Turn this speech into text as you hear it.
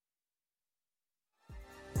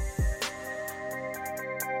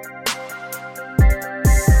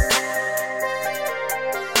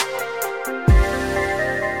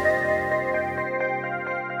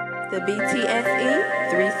the BTSE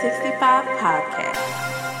 365 podcast.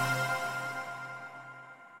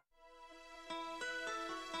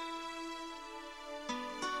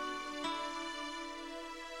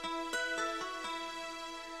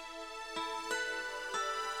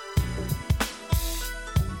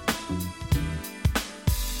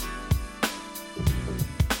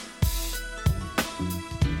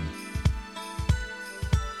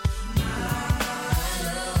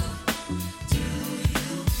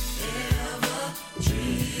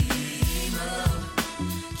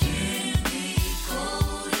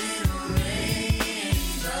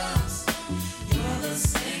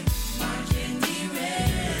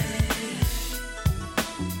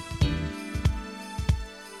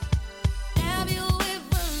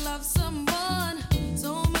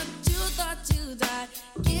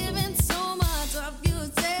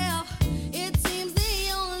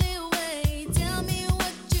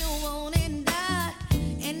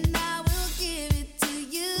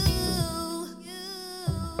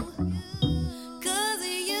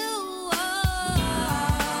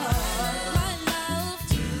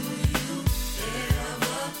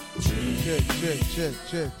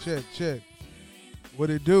 Check. What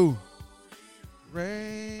it do?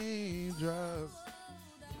 Raindrops.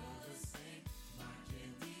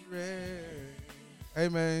 Hey,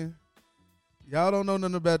 man. Y'all don't know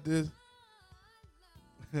nothing about this.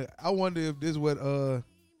 I wonder if this is what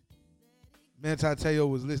Manti Te'o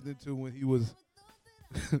was listening to when he was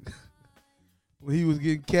when he was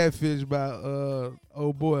getting catfished by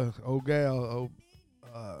old boy, old gal,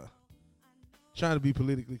 trying to be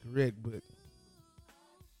politically correct, but it's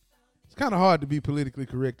kind of hard to be politically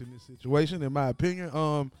correct in this situation, in my opinion.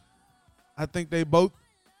 I think they both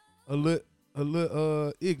a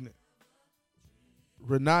little ignorant.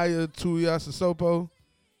 Renaya Tuiasosopo,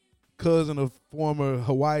 cousin of former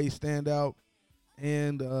Hawaii standout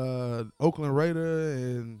and Oakland Raider,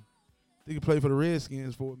 and I think he played for the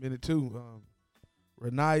Redskins for a minute too.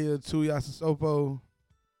 Renaya Tuiasosopo.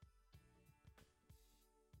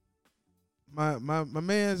 My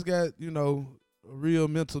man's got, a real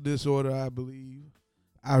mental disorder, I believe.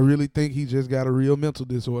 I really think he just got a real mental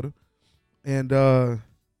disorder. And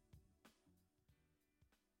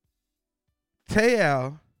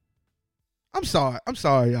Te'o, I'm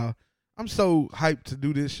sorry, y'all. I'm so hyped to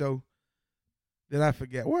do this show that I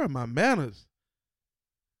forget. Where are my manners?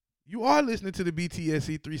 You are listening to the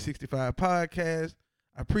BTSE 365 podcast.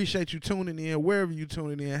 I appreciate you tuning in, wherever you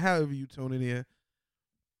tuning in, however you tuning in.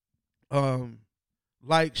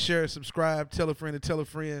 Like, share, subscribe, tell a friend,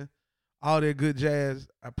 all that good jazz.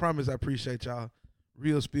 I promise I appreciate y'all.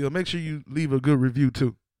 Real spill. Make sure you leave a good review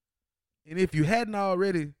too. And if you hadn't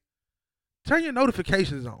already, turn your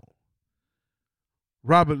notifications on.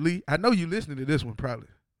 Robert Lee, I know you listening to this one probably.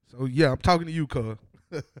 So yeah, I'm talking to you, cuz.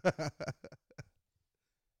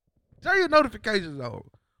 Turn your notifications on.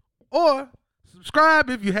 Or subscribe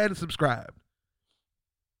if you hadn't subscribed.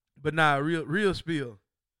 But nah, real spill.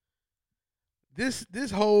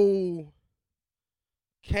 This whole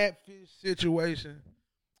catfish situation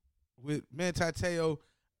with Manti Te'o,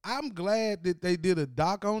 I'm glad that they did a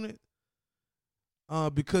doc on it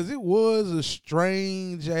because it was a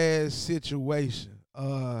strange ass situation.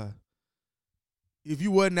 If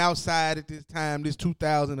you wasn't outside at this time, this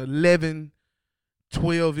 2011,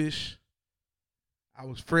 12-ish, I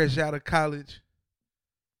was fresh out of college.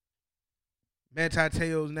 Manti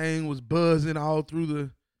Te'o's name was buzzing all through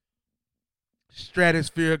the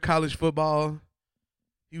stratosphere of college football.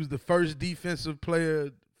 He was the first defensive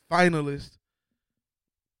player finalist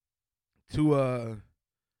for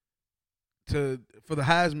the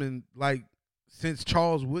Heisman, like, since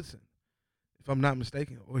Charles Woodson, if I'm not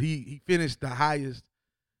mistaken. Or he finished the highest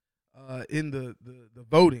in the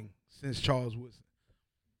voting since Charles Woodson.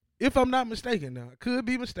 If I'm not mistaken now. I could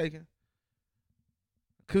be mistaken.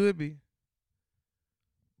 Could be.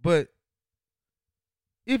 But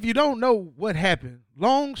if you don't know what happened,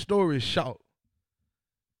 long story short,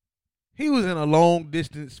 he was in a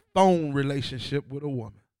long-distance phone relationship with a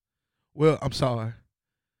woman. Well, I'm sorry.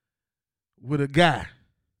 With a guy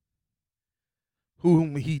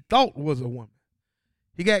whom he thought was a woman.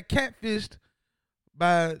 He got catfished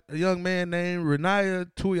by a young man named Renaya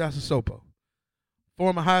Tuiasosopo,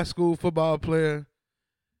 former high school football player.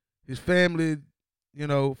 His family,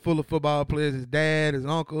 full of football players. His dad, his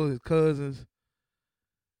uncle, his cousins.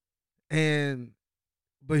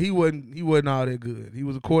 But he wasn't all that good. He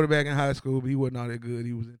was a quarterback in high school, but he wasn't all that good.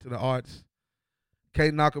 He was into the arts.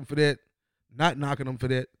 Can't knock him for that. Not knocking him for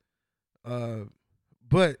that.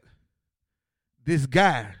 But this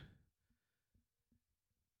guy,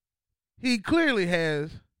 he clearly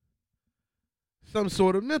has some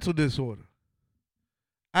sort of mental disorder,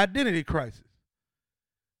 identity crisis.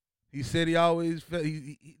 He said he always felt,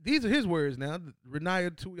 these are his words now.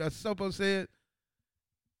 Renaya Tuiasosopo said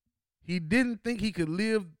he didn't think he could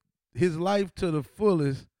live his life to the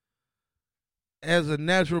fullest as a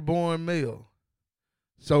natural born male.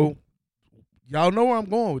 So, y'all know where I'm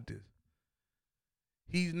going with this.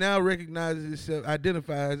 He's now recognizes himself,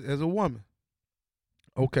 identifies as a woman.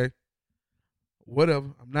 Okay. Whatever.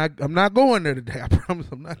 I'm not going there today. I promise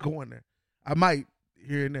I'm not going there. I might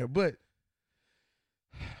here and there, but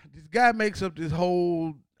this guy makes up this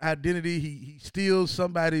whole identity. He steals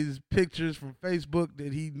somebody's pictures from Facebook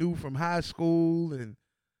that he knew from high school, and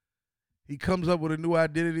he comes up with a new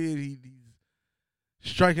identity, and he's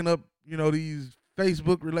striking up, these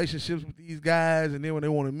Facebook relationships with these guys, and then when they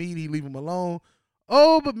want to meet, he leave them alone.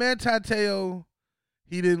 Oh, but Manti Te'o,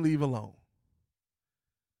 he didn't leave alone.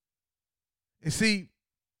 And see,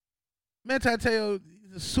 Manti Te'o,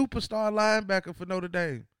 he's a superstar linebacker for Notre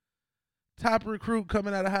Dame. Top recruit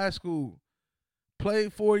coming out of high school.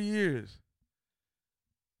 Played 4 years.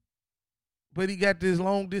 But he got this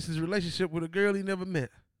long-distance relationship with a girl he never met.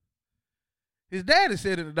 His daddy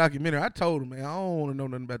said in the documentary, I told him, man, I don't want to know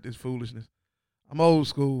nothing about this foolishness. I'm old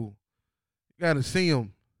school. You got to see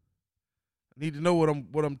him. I need to know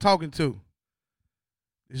what I'm talking to.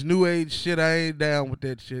 This new age shit, I ain't down with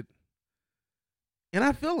that shit. And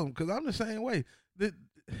I feel him because I'm the same way.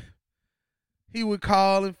 He would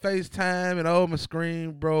call and FaceTime and, oh, my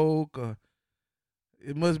screen broke, or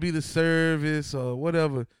it must be the service or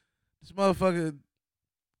whatever. This motherfucker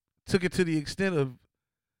took it to the extent of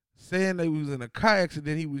saying that he was in a car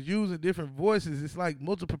accident. He was using different voices. It's like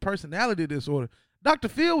multiple personality disorder. Dr.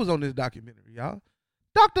 Phil was on this documentary, y'all.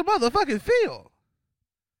 Dr. motherfucking Phil.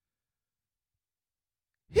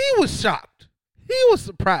 He was shocked. He was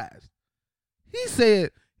surprised. He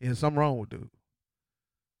said, yeah, something wrong with dude.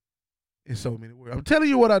 In so many words. I'm telling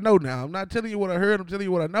you what I know now. I'm not telling you what I heard. I'm telling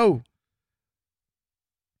you what I know.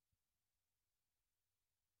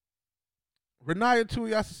 Renaya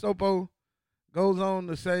Tuiasosopo goes on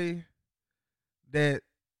to say that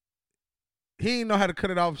he didn't know how to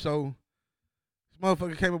cut it off, so this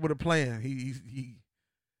motherfucker came up with a plan. He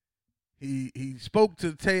spoke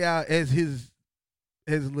to Te'o as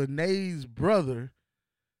Lene's brother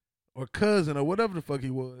or cousin or whatever the fuck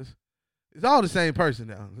he was. It's all the same person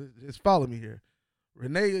now. Just follow me here.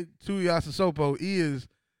 Renaya Tuiasosopo is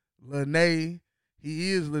Lene.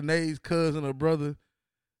 He is Lene's cousin or brother.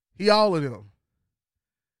 He all of them.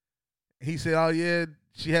 He said, oh, yeah,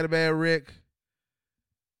 she had a bad wreck.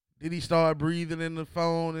 Then he started breathing in the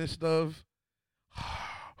phone and stuff.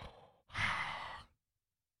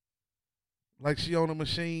 Like she on a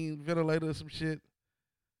machine ventilator or some shit.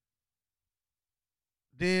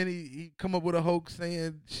 Then he come up with a hoax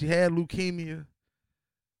saying she had leukemia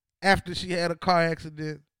after she had a car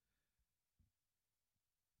accident.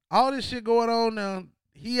 All this shit going on now.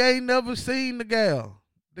 He ain't never seen the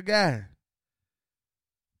guy.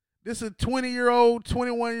 This is a 20-year-old,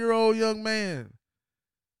 21-year-old young man.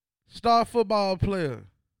 Star football player.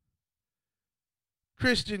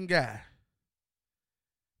 Christian guy.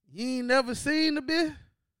 You ain't never seen the bitch?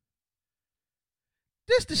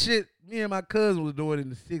 This the shit me and my cousin was doing in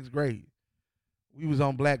the 6th grade. We was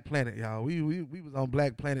on Black Planet, y'all. We was on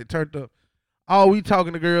Black Planet, turned up. Oh, we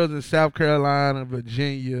talking to girls in South Carolina,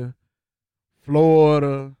 Virginia,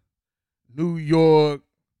 Florida, New York,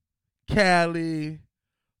 Cali,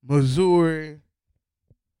 Missouri.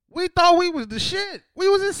 We thought we was the shit. We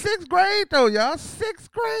was in 6th grade though, y'all.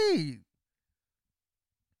 6th grade.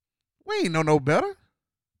 We ain't know no better.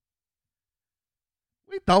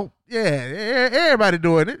 We thought, yeah, everybody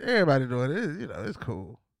doing it. Everybody doing it. It's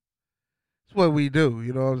cool. It's what we do.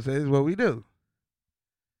 You know what I'm saying? It's what we do.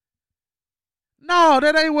 No,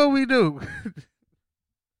 that ain't what we do.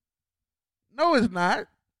 No, it's not.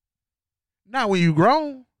 Not when you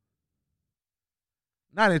grown.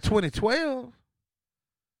 Not in 2012.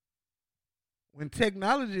 When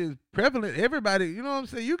technology is prevalent, everybody, you know what I'm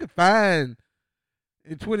saying? You can find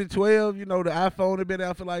in 2012, the iPhone had been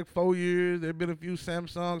out for like 4 years. There had been a few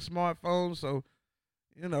Samsung smartphones. So,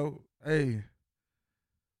 hey,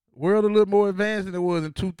 world a little more advanced than it was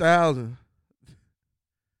in 2000.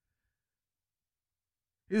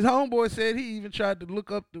 His homeboy said he even tried to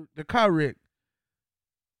look up the car wreck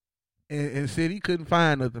and said he couldn't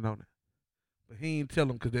find nothing on it. But he ain't tell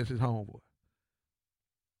him because that's his homeboy.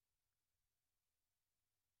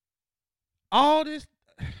 All this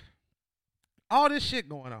shit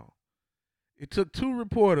going on. It took 2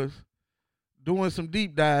 reporters doing some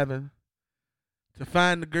deep diving to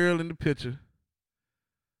find the girl in the picture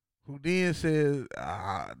who then says,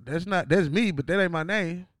 that's me, but that ain't my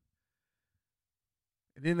name.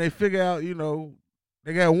 And then they figure out,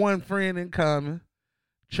 they got one friend in common,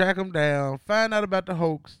 track them down, find out about the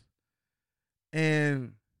hoax,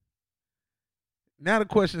 and now the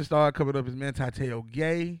question started coming up: is Manti Te'o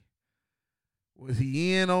gay? Was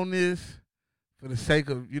he in on this for the sake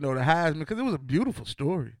of the Heisman? Because it was a beautiful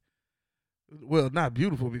story. Well, not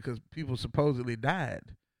beautiful because people supposedly died.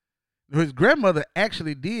 His grandmother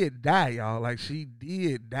actually did die, y'all. Like, she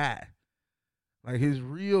did die. Like, his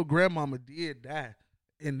real grandmama did die.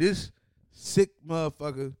 And this sick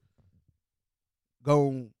motherfucker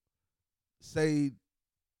gonna say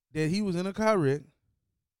that he was in a car wreck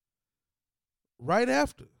right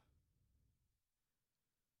after.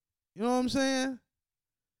 You know what I'm saying?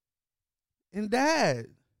 And died.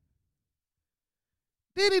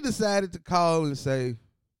 Then he decided to call and say,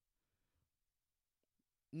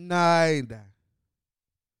 nah, I ain't die.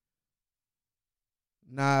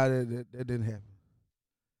 Nah, that didn't happen.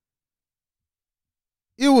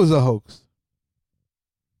 It was a hoax.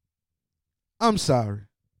 I'm sorry.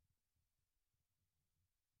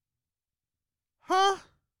 Huh?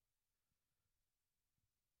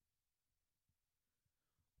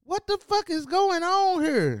 What the fuck is going on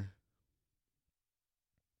here?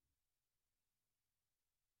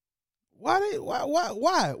 Why,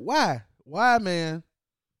 man?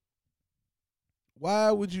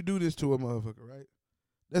 Why would you do this to a motherfucker, right?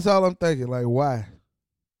 That's all I'm thinking. Like, why?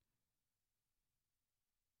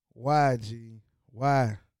 Why, G?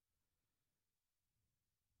 Why?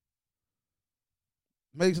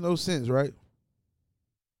 Makes no sense, right?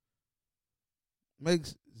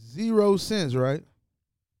 Makes zero sense, right?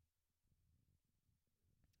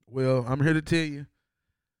 Well, I'm here to tell you,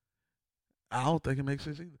 I don't think it makes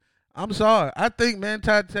sense either. I'm sorry. I think Manti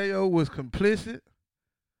Te'o was complicit,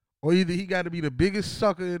 or either he got to be the biggest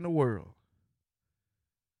sucker in the world.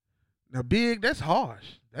 Now, big, that's harsh.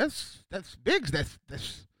 That's big.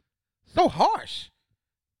 That's so harsh.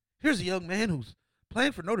 Here's a young man who's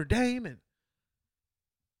playing for Notre Dame, and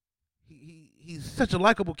he's such a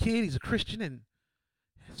likable kid. He's a Christian, and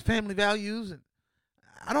his family values, and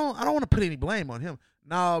I don't want to put any blame on him.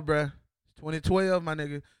 Nah, bruh. It's 2012, my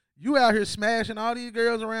nigga. You out here smashing all these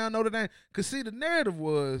girls around Notre Dame. Because, see, the narrative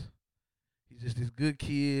was he's just this good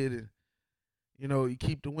kid, and, he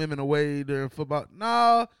keep the women away during football.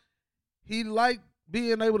 Nah, he liked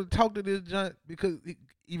being able to talk to this junk because,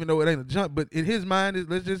 even though it ain't a junk, but in his mind,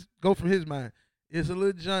 let's just go from his mind. It's a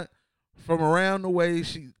little junk from around the way.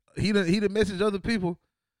 He done messaged other people,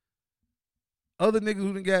 other niggas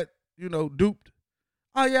who done got, duped.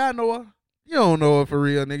 Oh, yeah, I know her. You don't know her for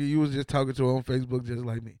real, nigga. You was just talking to her on Facebook just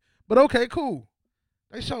like me. But okay, cool.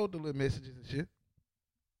 They showed the little messages and shit.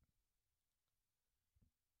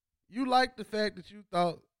 You like the fact that you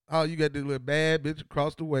thought, oh, you got this little bad bitch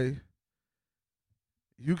across the way.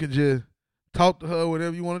 You can just talk to her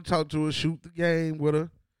whenever you want to talk to her, shoot the game with her.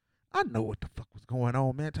 I know what the fuck was going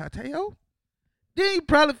on, man, Te'o. Then you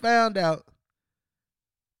probably found out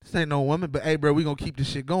this ain't no woman, but hey, bro, we gonna keep this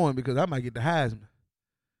shit going because I might get the Heisman.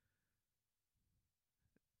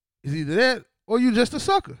 It's either that or you just a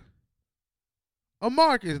sucker. A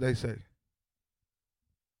mark, as they say.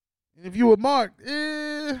 And if you a mark,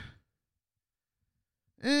 then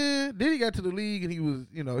he got to the league and he was,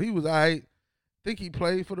 he was all right. I think he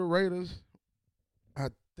played for the Raiders. I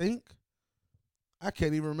think. I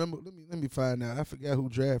can't even remember. Let me find out. I forgot who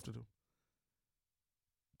drafted him.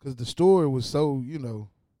 Because the story was so,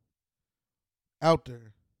 out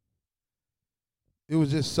there. It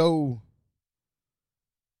was just so.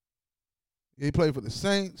 He played for the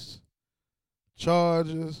Saints,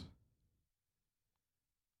 Chargers.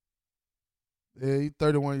 Yeah, he's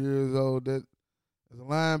 31 years old. That as a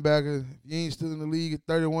linebacker, if you ain't still in the league at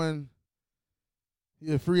 31,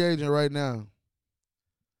 he's a free agent right now.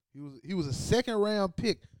 He was a second round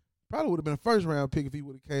pick. Probably would have been a first round pick if he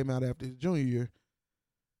would have came out after his junior year.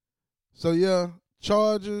 So yeah,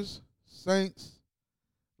 Chargers, Saints.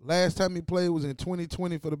 Last time he played was in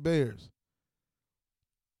 2020 for the Bears.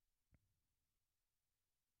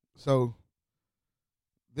 So,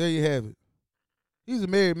 there you have it. He's a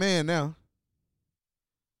married man now.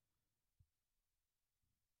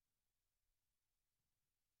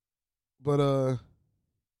 But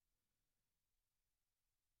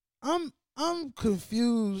I'm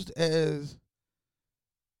confused as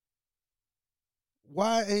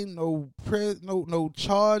why ain't no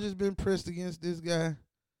charges been pressed against this guy.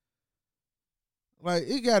 Like,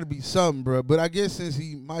 it got to be something, bro. But I guess since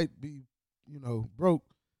he might be, broke,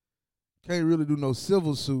 can't really do no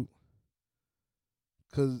civil suit.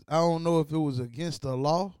 Because I don't know if it was against the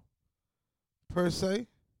law, per se.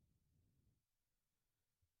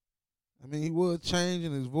 I mean, he was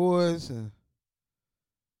changing his voice and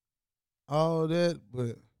all that,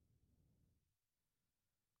 but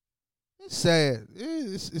it's sad.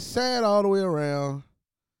 It's sad all the way around.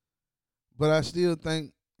 But I still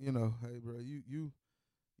think, you know, hey, bro, you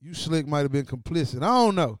slick might have been complicit. I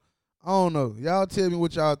don't know. Y'all tell me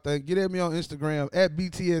what y'all think. Get at me on Instagram at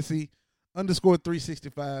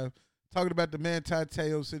BTSE_365. Talking about the Manti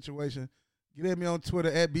Te'o situation. Get at me on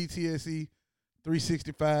Twitter at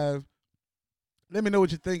BTSE365. Let me know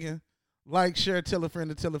what you're thinking. Like, share, tell a friend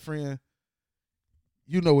to tell a friend.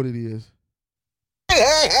 You know what it is.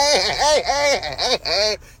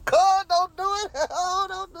 Hey. Cole, don't do it. Oh,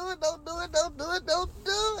 don't do it. Don't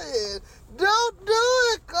do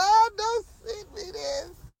it, Cole. Don't send me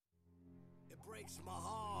this. It breaks my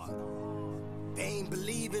heart. They ain't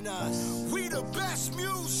believe in us. We the best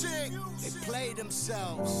music. They play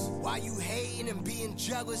themselves. While you hating and being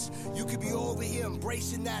jealous, you could be over here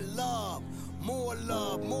embracing that love. More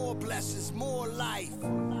love, more blessings, more life.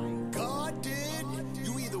 God did.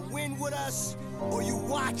 You either win with us or you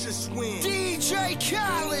watch us win. DJ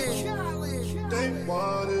Khaled. They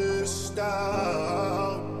wanted to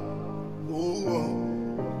stop.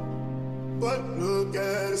 Ooh. But look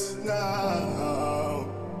at us now.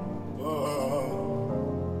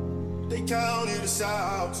 They counted us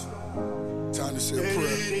out. Time to say a They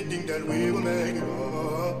prayer. didn't think that we would make it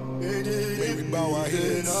up. They didn't May we bow our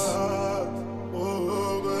heads.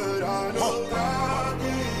 Oh, but I know God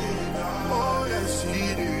did. Oh, yes,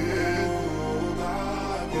 He did.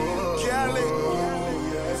 Khaled.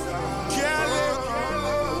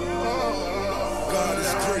 God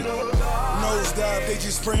is great. Nosedive, they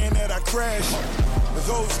just praying that I crash. But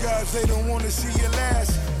those guys, they don't want to see you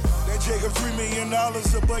last. That Jacob $3 million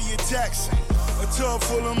above your tax. A tub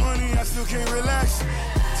full of money, I still can't relax.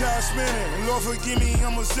 Time spinning, Lord forgive me,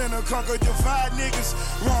 I'm a sinner. Conquer, divide niggas.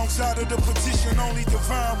 Wrong side of the petition, only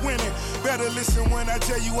divine winning. Better listen when I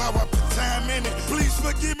tell you how I put time in it. Please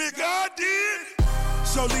forgive me, God did.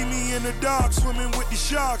 So leave me in the dark, swimming with the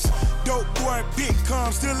sharks. Dope boy, big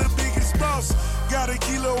calm, still the biggest boss. Got a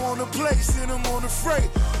kilo on the plate, send him on the freight.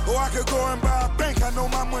 Or I could go and buy a bank, I know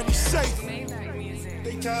my money's safe.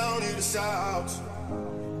 They counted us out.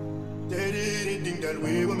 They didn't think that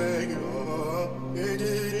we would make it up. They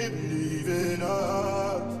didn't believe in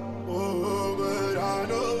us. Oh, but I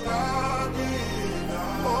know God did.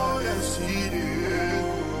 Oh, yes, He did.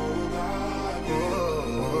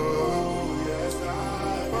 Oh, yes,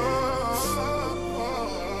 God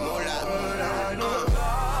did.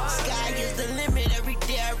 Sky is the limit every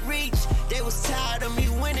day I reach. They was tired of me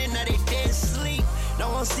winning, now they dead sleep.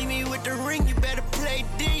 Don't want to see me with the ring, you better play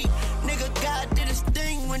D. Nigga, God did his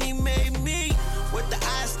thing when he made me. With the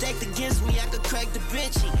eyes stacked against me, I could crack the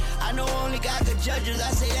Vinci. I know only God could judge us,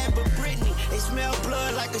 I say that but Britney. They smell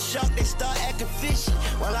blood like a shark, they start acting fishy.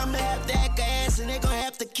 Well, I'ma have to act ass and they gon'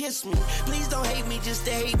 have to kiss me. Please don't hate me just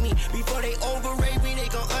to hate me. Before they overrate me, they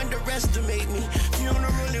gon' underestimate me. Funeral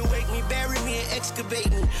and wake me, bury me and excavate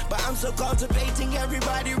me. But I'm so cultivating,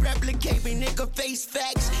 everybody replicate me. Nigga face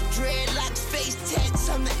facts, dreadlocks, face tats,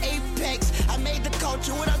 I'm the apex. I made the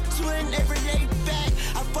culture what I'm doing every day back.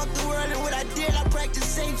 I fucked the world and what I did, I practice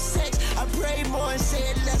safe sex. I prayed more and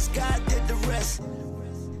said less, God did the rest.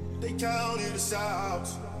 They counted us out.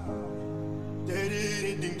 They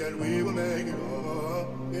didn't think that we would make it up.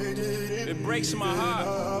 They didn't. It breaks my heart.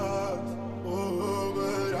 Oh,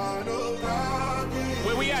 but I know God did.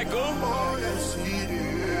 Where we at, Goo? Oh, yes, He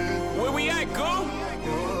did. Where we at, Goo? Oh,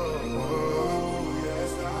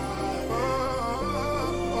 yes, God.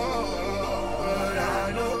 But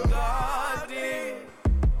I know God did.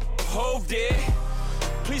 Hove did.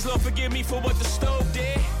 Please, Lord, forgive me for what the stove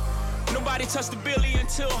did. Nobody touched the billy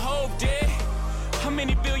until Hove did. How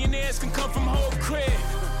many billionaires can come from Hove crib?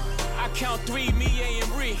 I count 3, me, A,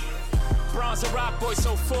 and Ree. Bronze and Rock Boy,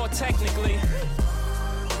 so 4 technically.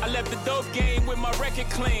 I left the dope game with my record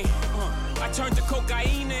clean. I turned the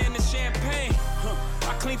cocaine into champagne.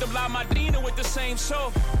 I cleaned up La Madrina with the same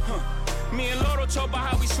soap. Me and Loro talk about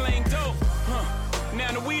how we slang dope.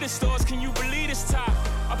 Now the weed stores, can you believe this top?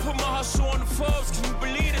 I put my hustle on the Forbes, can you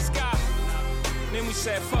believe this guy? Then we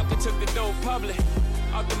said fuck it, took the dope public.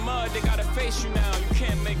 Out the mud, they gotta face you now, you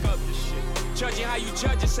can't make up this shit. Judging how you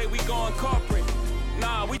judge it, say we going corporate.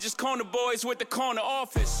 Nah, we just corner boys with the corner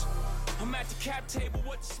office. I'm at the cap table,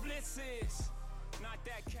 what the splits is. Not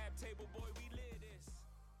that cap.